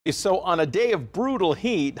So on a day of brutal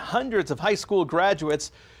heat, hundreds of high school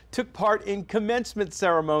graduates took part in commencement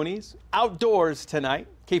ceremonies outdoors tonight.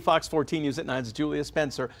 KFOX 14 News at 9's Julia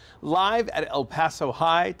Spencer live at El Paso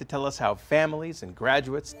High to tell us how families and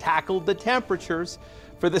graduates tackled the temperatures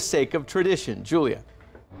for the sake of tradition. Julia.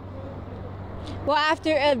 Well,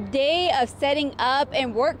 after a day of setting up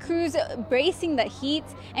and work crews bracing the heat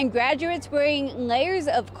and graduates wearing layers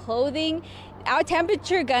of clothing, our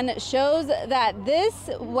temperature gun shows that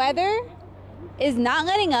this weather is not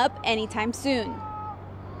letting up anytime soon.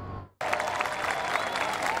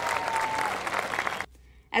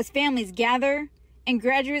 As families gather and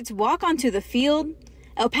graduates walk onto the field,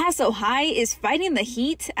 El Paso High is fighting the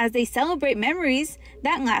heat as they celebrate memories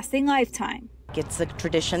that last a lifetime. It's a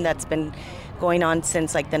tradition that's been going on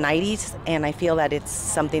since like the 90s, and I feel that it's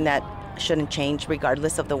something that shouldn't change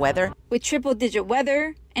regardless of the weather. With triple-digit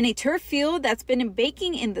weather and a turf field that's been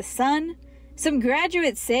baking in the sun, some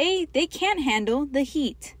graduates say they can't handle the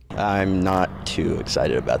heat. I'm not too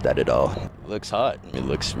excited about that at all. It looks hot. It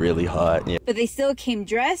looks really hot. Yeah. But they still came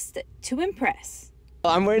dressed to impress.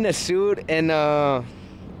 I'm wearing a suit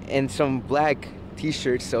and some black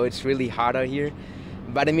t-shirts, so it's really hot out here.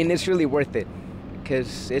 But I mean, it's really worth it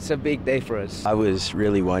because it's a big day for us. I was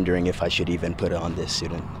really wondering if I should even put on this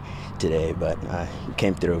suit today, but I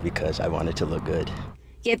came through because I wanted to look good.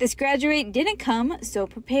 Yet this graduate didn't come so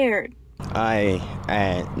prepared. I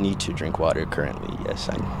need to drink water currently. Yes,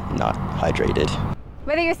 I'm not hydrated.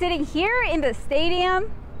 Whether you're sitting here in the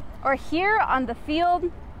stadium or here on the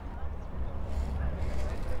field,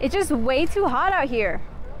 it's just way too hot out here.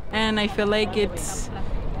 And I feel like it's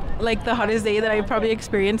like the hottest day that I've probably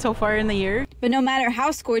experienced so far in the year. But no matter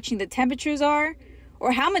how scorching the temperatures are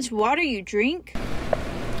or how much water you drink,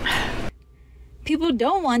 people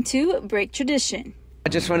don't want to break tradition. I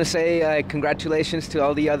just want to say congratulations to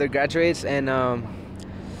all the other graduates and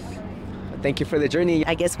thank you for the journey.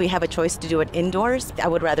 I guess we have a choice to do it indoors. I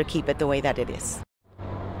would rather keep it the way that it is.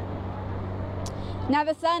 Now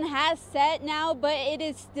the sun has set now, but it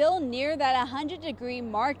is still near that 100-degree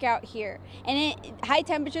mark out here. And high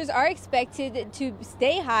temperatures are expected to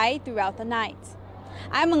stay high throughout the night.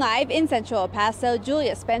 I'm live in Central El Paso.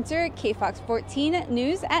 Julia Spencer, KFOX 14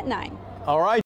 News at 9. All right.